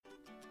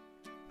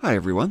Hi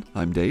everyone,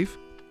 I'm Dave.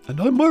 And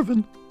I'm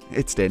Marvin.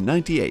 It's day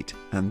 98,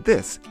 and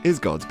this is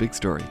God's Big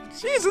Story.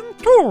 Season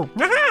 2!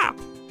 Aha!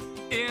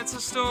 It's a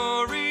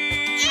story.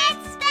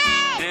 It's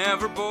big!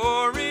 Never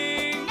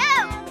boring.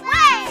 No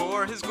way!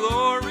 For His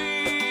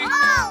glory.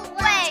 Always!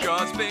 It's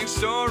God's big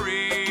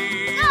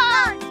story.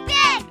 God's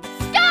big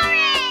story!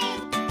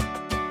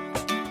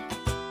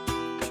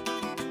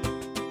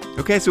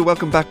 Okay, so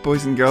welcome back,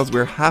 boys and girls.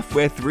 We're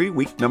halfway through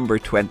week number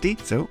 20.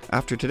 So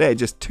after today,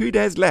 just 2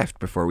 days left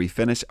before we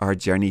finish our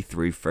journey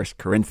through 1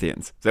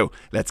 Corinthians. So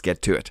let's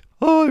get to it.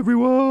 Hi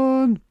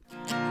everyone!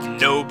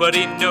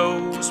 Nobody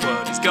knows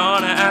what he's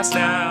gonna ask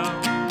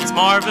now. It's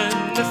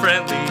Marvin, the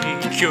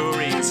friendly,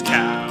 curious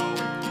cow.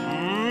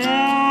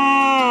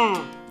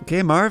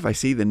 Okay, Marv, I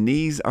see the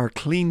knees are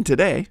clean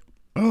today.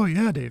 Oh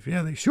yeah, Dave,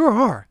 yeah, they sure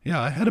are. Yeah,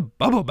 I had a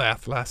bubble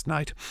bath last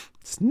night.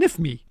 Sniff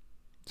me.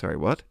 Sorry,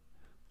 what?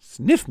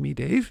 Sniff me,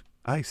 Dave.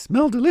 I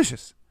smell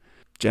delicious.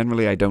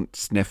 Generally, I don't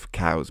sniff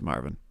cows,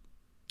 Marvin.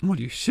 Well,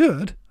 you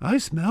should. I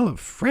smell of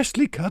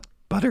freshly cut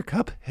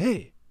buttercup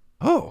hay.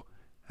 Oh,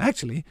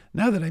 actually,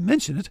 now that I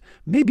mention it,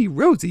 maybe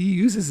Rosie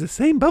uses the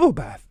same bubble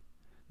bath.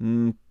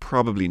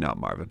 Probably not,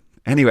 Marvin.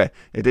 Anyway,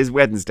 it is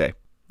Wednesday.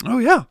 Oh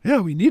yeah,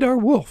 we need our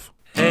wolf.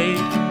 Hey,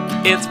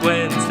 it's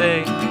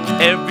Wednesday.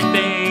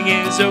 Everything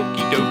is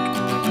okie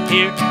doke.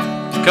 Here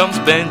comes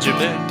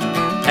Benjamin,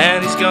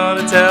 and he's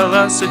gonna tell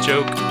us a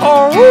joke.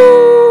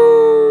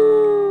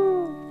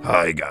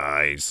 Hi,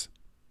 guys.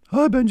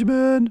 Hi,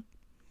 Benjamin.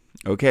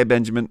 Okay,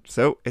 Benjamin,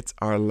 so it's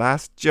our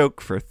last joke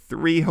for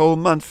 3 whole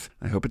months.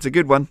 I hope it's a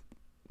good one.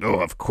 Oh,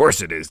 of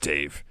course it is,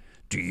 Dave.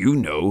 Do you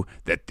know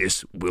that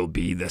this will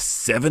be the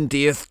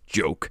 70th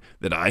joke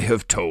that I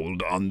have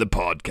told on the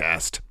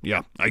podcast?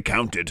 Yeah, I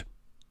counted.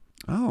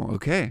 Oh,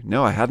 okay.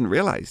 No, I hadn't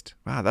realized.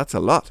 Wow, that's a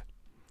lot.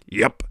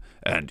 Yep,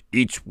 and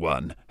each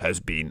one has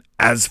been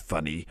as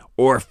funny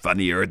or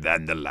funnier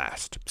than the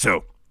last.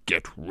 So,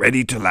 get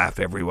ready to laugh,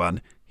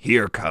 everyone.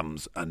 Here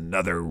comes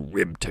another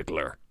rib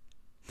tickler.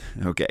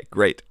 Okay,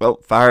 great. Well,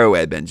 fire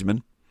away,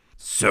 Benjamin.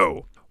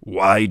 So,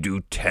 why do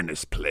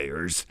tennis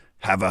players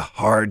have a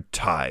hard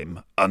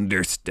time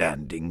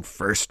understanding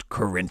 1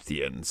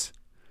 Corinthians?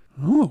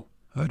 Oh,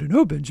 I don't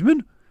know,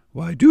 Benjamin.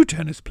 Why do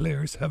tennis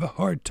players have a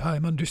hard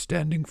time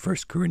understanding 1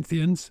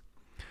 Corinthians?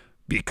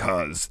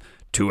 Because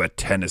to a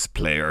tennis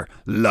player,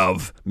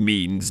 love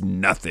means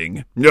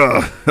nothing.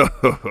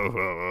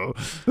 Oh,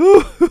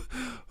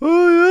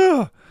 Oh,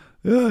 yeah.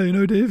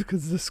 Yeah, Dave,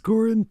 because the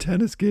score in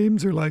tennis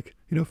games are like,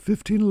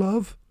 15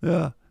 love.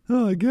 Yeah,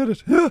 oh, I get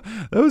it. Yeah,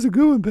 that was a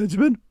good one,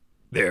 Benjamin.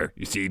 there,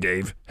 you see,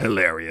 Dave?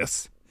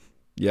 Hilarious.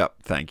 Yep,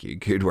 thank you.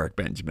 Good work,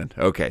 Benjamin.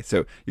 Okay,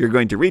 so you're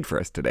going to read for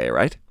us today,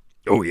 right?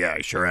 Oh, yeah,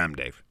 I sure am,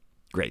 Dave.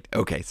 Great.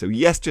 Okay, so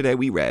yesterday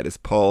we read as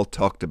Paul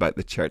talked about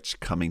the church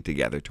coming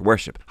together to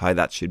worship, how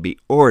that should be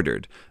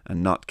ordered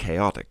and not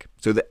chaotic,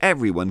 so that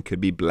everyone could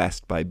be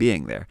blessed by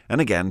being there.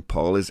 And again,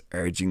 Paul is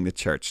urging the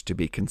church to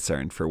be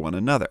concerned for one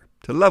another,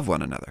 to love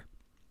one another.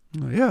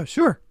 Oh, yeah,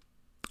 sure.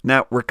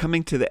 Now, we're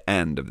coming to the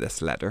end of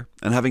this letter,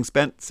 and having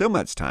spent so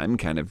much time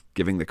kind of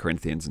giving the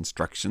Corinthians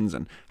instructions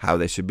on how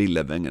they should be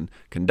living and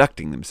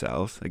conducting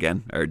themselves,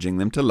 again, urging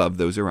them to love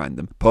those around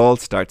them, Paul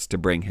starts to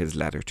bring his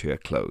letter to a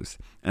close.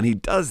 And he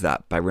does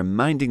that by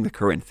reminding the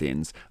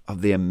Corinthians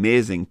of the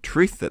amazing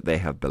truth that they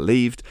have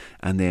believed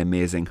and the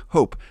amazing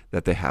hope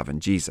that they have in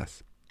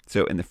Jesus.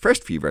 So in the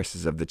first few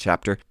verses of the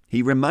chapter,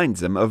 he reminds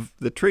them of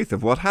the truth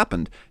of what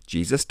happened.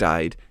 Jesus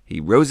died, he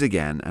rose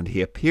again, and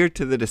he appeared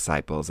to the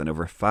disciples and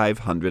over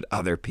 500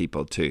 other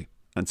people too.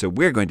 And so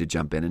we're going to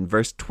jump in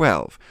verse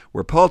 12,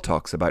 where Paul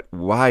talks about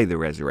why the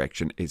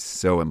resurrection is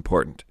so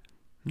important.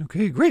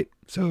 Okay, great.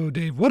 So,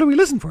 Dave, what do we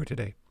listen for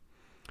today?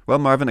 Well,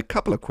 Marvin, a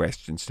couple of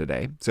questions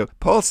today. So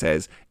Paul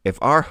says, if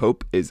our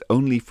hope is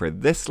only for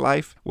this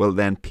life, well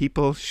then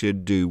people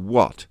should do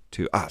what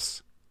to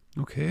us?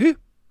 Okay.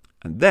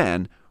 And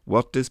then,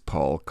 what does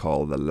Paul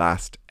call the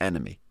last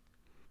enemy?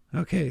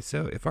 Okay,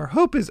 so if our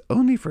hope is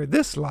only for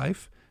this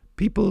life,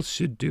 people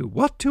should do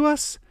what to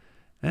us?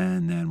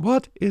 And then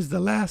what is the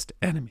last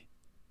enemy?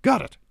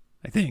 Got it,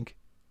 I think.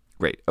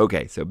 Great.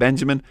 Okay, so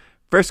Benjamin,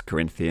 1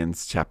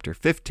 Corinthians chapter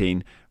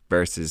 15,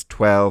 verses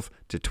 12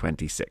 to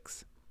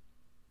 26.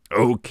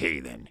 Okay,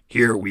 then,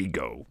 here we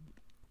go.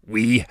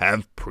 We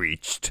have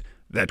preached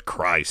that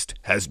Christ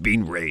has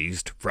been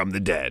raised from the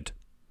dead.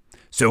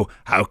 So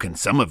how can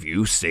some of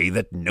you say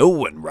that no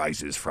one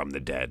rises from the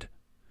dead?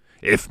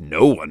 If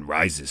no one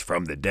rises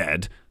from the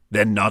dead,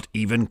 then not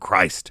even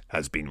Christ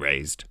has been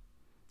raised.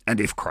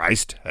 And if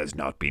Christ has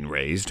not been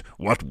raised,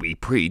 what we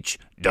preach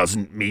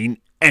doesn't mean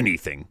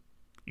anything.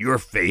 Your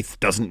faith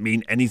doesn't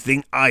mean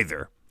anything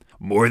either.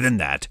 More than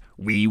that,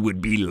 we would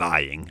be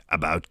lying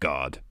about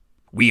God.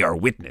 We are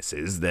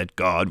witnesses that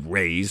God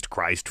raised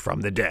Christ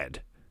from the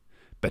dead.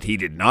 But he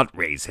did not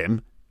raise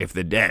him if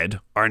the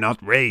dead are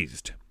not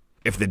raised.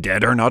 If the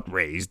dead are not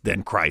raised,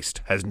 then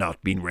Christ has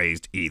not been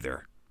raised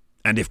either.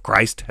 And if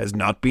Christ has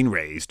not been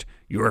raised,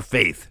 your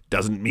faith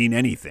doesn't mean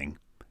anything.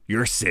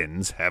 Your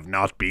sins have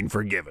not been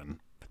forgiven.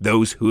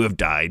 Those who have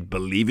died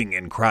believing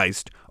in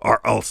Christ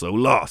are also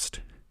lost.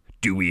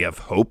 Do we have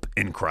hope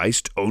in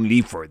Christ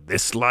only for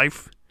this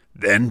life?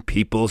 Then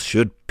people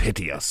should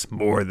pity us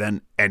more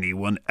than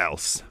anyone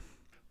else.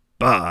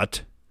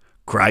 But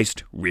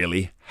Christ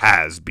really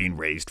has been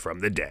raised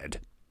from the dead.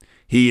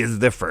 He is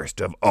the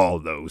first of all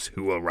those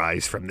who will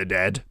rise from the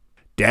dead.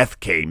 Death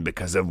came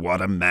because of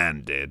what a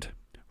man did.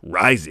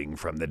 Rising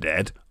from the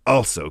dead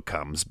also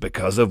comes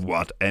because of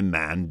what a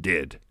man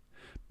did.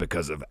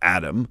 Because of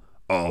Adam,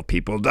 all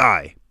people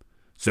die.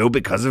 So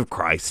because of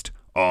Christ,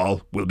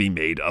 all will be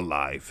made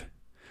alive.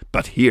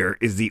 But here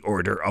is the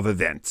order of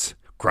events.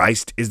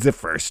 Christ is the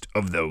first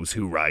of those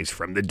who rise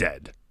from the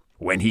dead.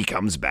 When he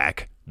comes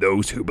back,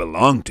 those who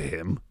belong to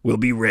him will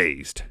be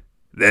raised.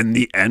 Then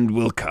the end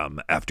will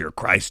come after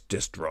Christ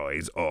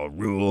destroys all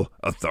rule,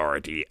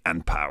 authority,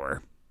 and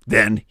power.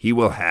 Then he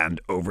will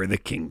hand over the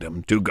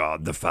kingdom to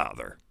God the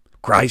Father.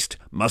 Christ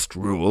must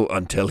rule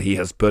until he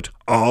has put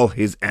all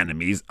his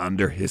enemies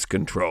under his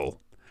control.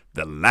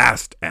 The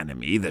last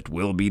enemy that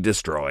will be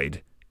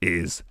destroyed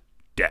is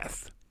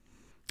death.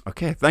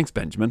 Okay, thanks,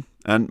 Benjamin.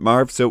 And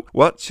Marv, so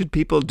what should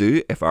people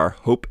do if our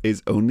hope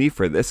is only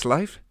for this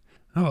life?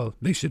 Oh,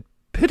 they should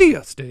pity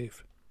us,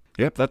 Dave.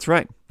 Yep, that's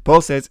right.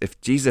 Paul says if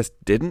Jesus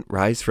didn't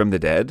rise from the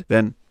dead,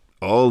 then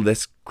all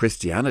this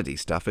Christianity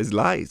stuff is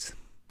lies.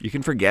 You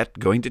can forget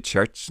going to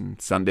church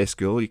and Sunday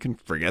school. You can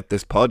forget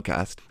this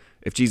podcast.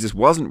 If Jesus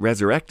wasn't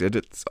resurrected,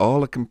 it's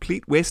all a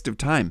complete waste of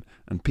time.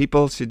 And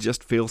people should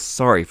just feel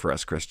sorry for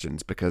us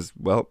Christians because,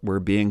 well, we're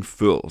being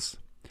fools.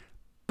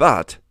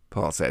 But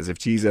Paul says if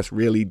Jesus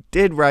really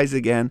did rise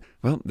again,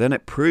 well, then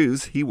it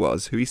proves he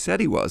was who he said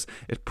he was.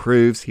 It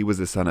proves he was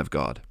the Son of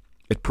God.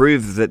 It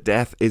proves that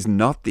death is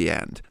not the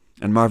end.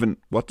 And Marvin,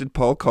 what did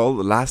Paul call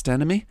the last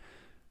enemy?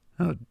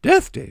 Oh,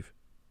 death, Dave.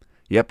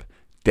 Yep,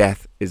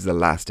 death is the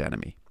last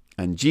enemy.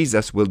 And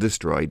Jesus will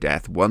destroy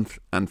death once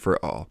and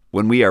for all.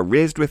 When we are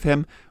raised with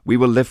him, we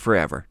will live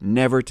forever,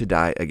 never to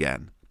die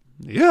again.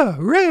 Yeah,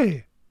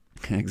 hooray!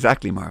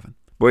 Exactly, Marvin.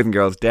 Boys and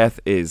girls, death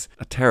is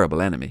a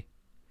terrible enemy.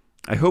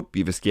 I hope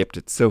you've escaped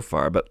it so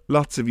far, but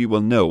lots of you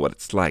will know what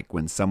it's like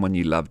when someone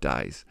you love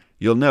dies.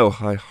 You'll know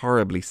how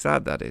horribly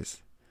sad that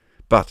is.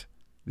 But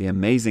the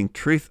amazing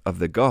truth of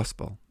the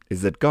gospel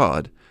is that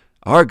God,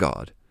 our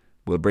God,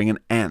 will bring an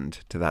end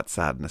to that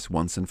sadness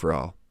once and for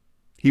all.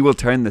 He will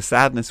turn the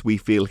sadness we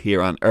feel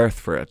here on earth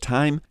for a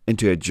time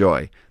into a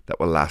joy that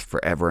will last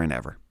forever and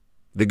ever.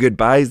 The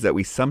goodbyes that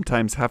we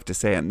sometimes have to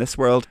say in this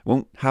world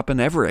won't happen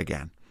ever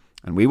again,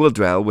 and we will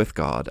dwell with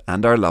God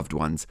and our loved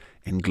ones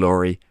in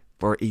glory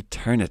for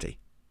eternity.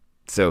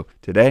 So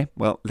today,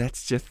 well,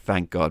 let's just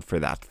thank God for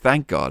that.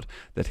 Thank God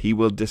that he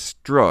will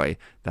destroy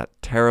that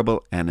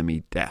terrible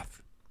enemy,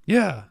 death.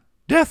 Yeah,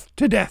 death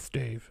to death,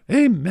 Dave.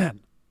 Amen.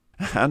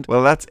 And,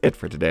 well, that's it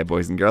for today,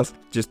 boys and girls.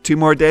 Just 2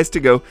 more days to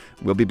go.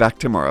 We'll be back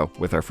tomorrow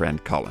with our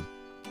friend Colin.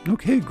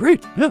 Okay,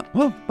 great. Yeah,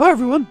 well, bye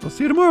everyone. We'll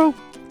see you tomorrow.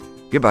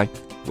 Goodbye.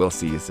 We'll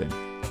see you soon.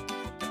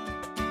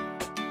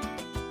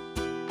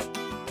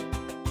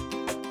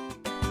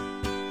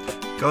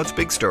 God's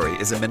Big Story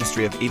is a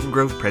ministry of Eden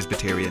Grove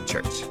Presbyterian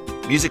Church.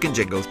 Music and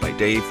jingles by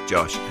Dave,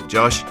 Josh and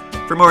Josh.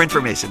 For more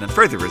information and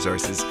further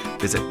resources,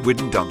 visit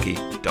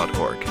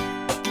woodendonkey.org.